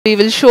we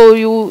will show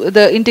you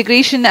the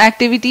integration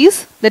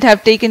activities that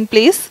have taken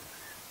place.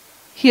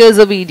 Here's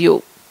a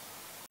video.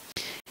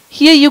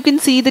 Here you can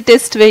see the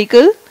test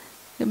vehicle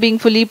being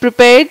fully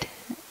prepared,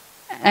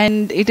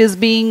 and it is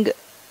being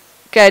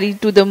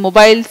carried to the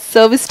mobile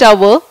service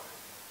tower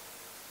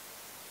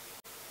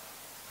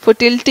for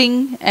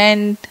tilting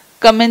and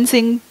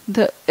commencing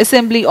the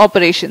assembly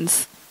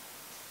operations.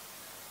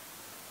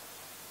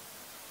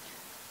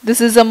 This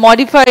is a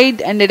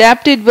modified and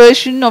adapted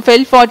version of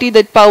L40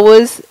 that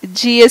powers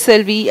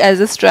GSLV as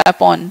a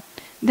strap-on.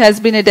 It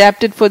has been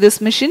adapted for this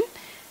mission,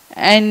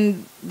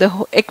 and the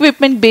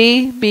equipment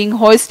bay being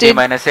hoisted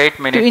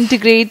to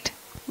integrate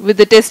with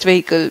the test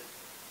vehicle.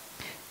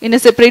 In a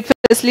separate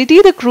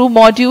facility, the crew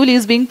module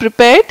is being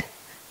prepared,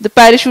 the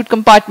parachute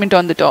compartment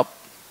on the top.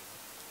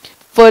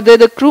 Further,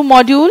 the crew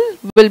module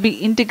will be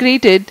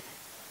integrated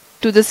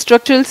to the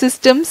structural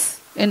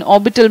systems in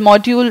orbital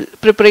module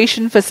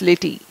preparation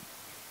facility.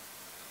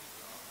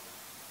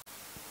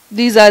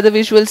 These are the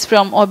visuals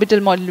from orbital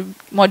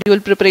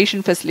module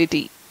preparation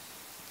facility.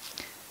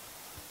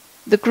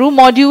 The crew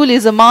module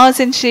is a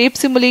mass and shape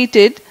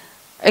simulated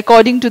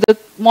according to the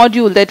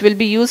module that will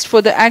be used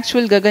for the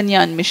actual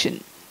Gaganyaan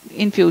mission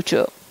in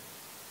future.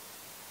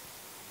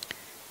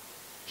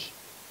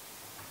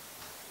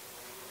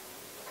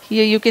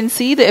 Here you can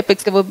see the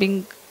apex cover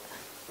being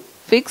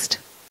fixed.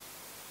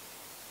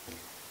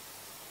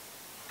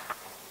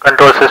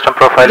 Control system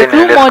profiling. The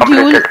crew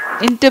module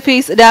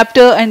interface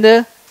adapter and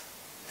the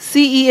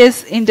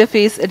CES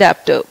interface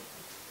adapter.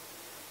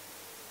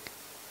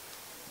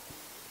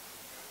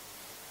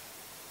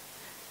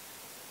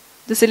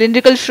 The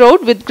cylindrical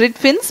shroud with grid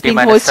fins being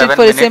hoisted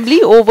for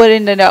assembly over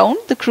and around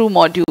the crew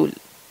module.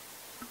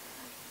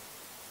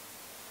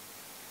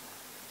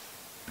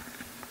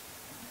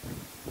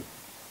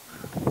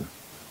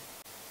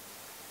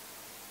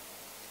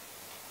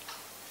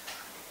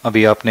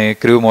 अभी आपने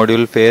crew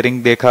module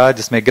fairing देखा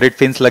जिसमें grid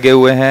fins लगे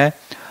हुए हैं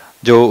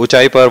जो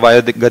ऊंचाई पर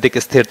वायुगतिक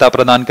स्थिरता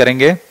प्रदान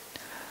करेंगे।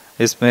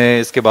 इसमें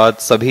इसके बाद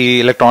सभी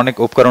इलेक्ट्रॉनिक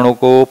उपकरणों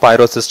को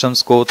पायरो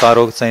सिस्टम्स को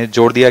तारों से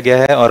जोड़ दिया गया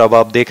है और अब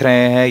आप देख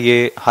रहे हैं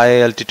ये हाई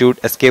एल्टीट्यूड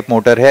एस्केप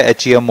मोटर है,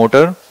 HEM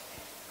मोटर,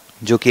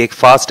 जो कि एक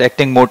फास्ट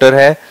एक्टिंग मोटर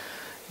है।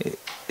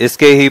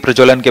 इसके ही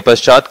प्रज्वलन के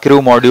पश्चात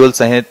क्रू मॉड्यूल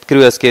सहित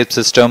क्रू एस्केप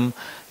सिस्टम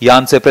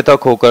यान से पृथक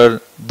होकर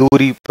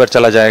दूरी पर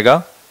चला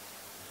जाएगा।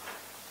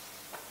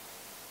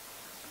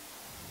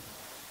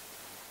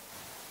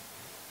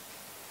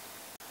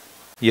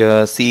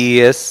 यह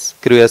CES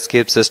crew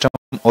escape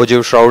system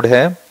ओजिव shroud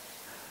है।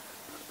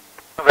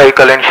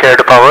 Vehicle and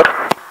shared power,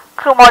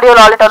 crew module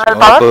all internal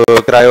power.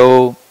 अब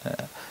क्रायो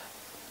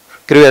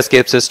क्रू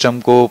एस्केप सिस्टम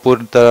को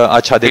पूर्णतः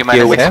आच्छादित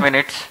किए हुए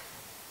हैं।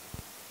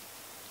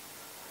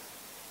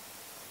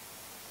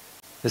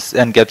 इस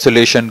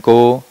एनकैप्सुलेशन को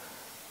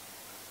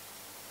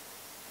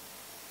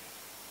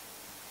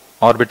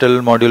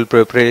ऑर्बिटल मॉड्यूल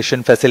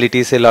प्रिपरेशन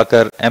फैसिलिटी से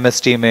लाकर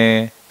MST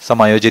में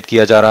समायोजित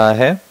किया जा रहा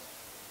है।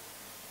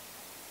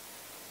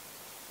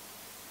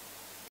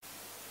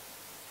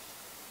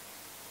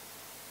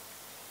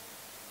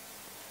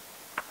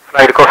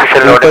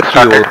 ऊपर की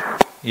ओर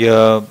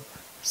यह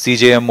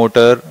CJM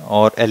मोटर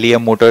और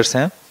LEM मोटर्स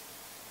हैं।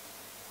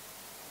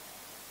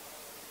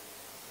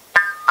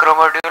 Crew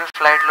module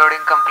flight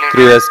loading complete.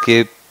 Crew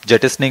escape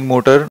जेटिसनिंग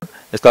motor,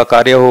 इसका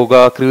कार्य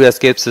होगा क्रू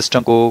एस्केप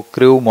सिस्टम को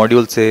क्रू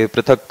मॉड्यूल से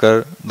पृथक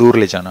कर दूर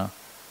ले जाना।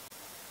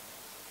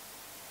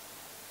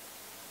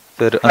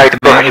 फिर अंत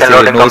में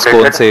इसे नोज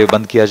कोन से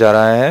बंद किया जा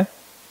रहा है।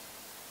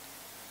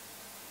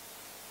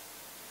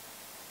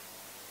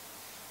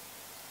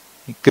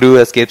 क्रू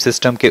एस्केप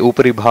सिस्टम के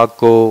ऊपरी भाग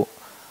को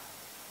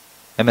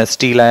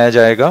MST लाया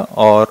जाएगा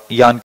और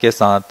यान के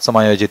साथ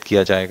समायोजित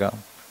किया जाएगा।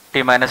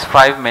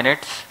 T-5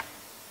 minutes।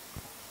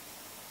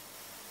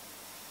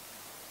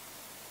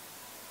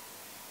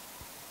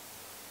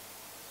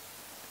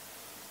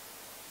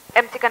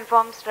 MC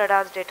confirms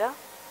radar's data।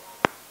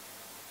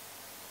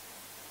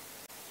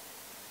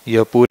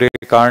 यह पूरे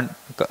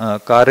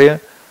कार्य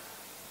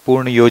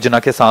पूर्ण योजना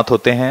के साथ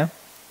होते हैं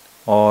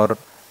और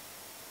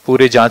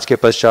पूरे जांच के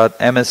पश्चात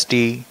MST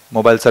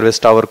मोबाइल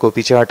सर्विस टावर को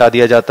पीछे हटा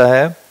दिया जाता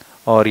है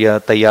और यह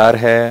तैयार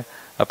है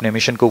अपने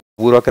मिशन को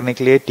पूरा करने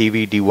के लिए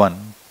TV-D1।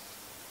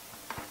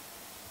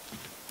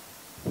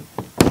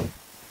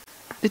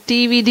 The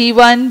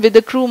TV-D1 with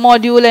the crew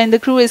module and the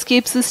crew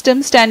escape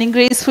system standing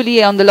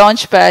gracefully on the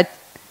launch pad.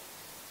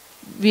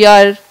 We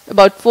are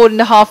about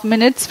 4.5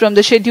 minutes from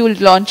the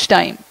scheduled launch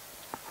time.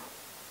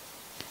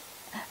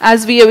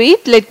 As we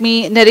await, let me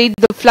narrate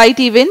the flight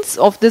events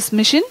of this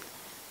mission.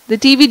 The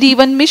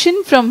TV-D1 mission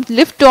from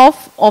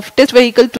liftoff of test vehicle to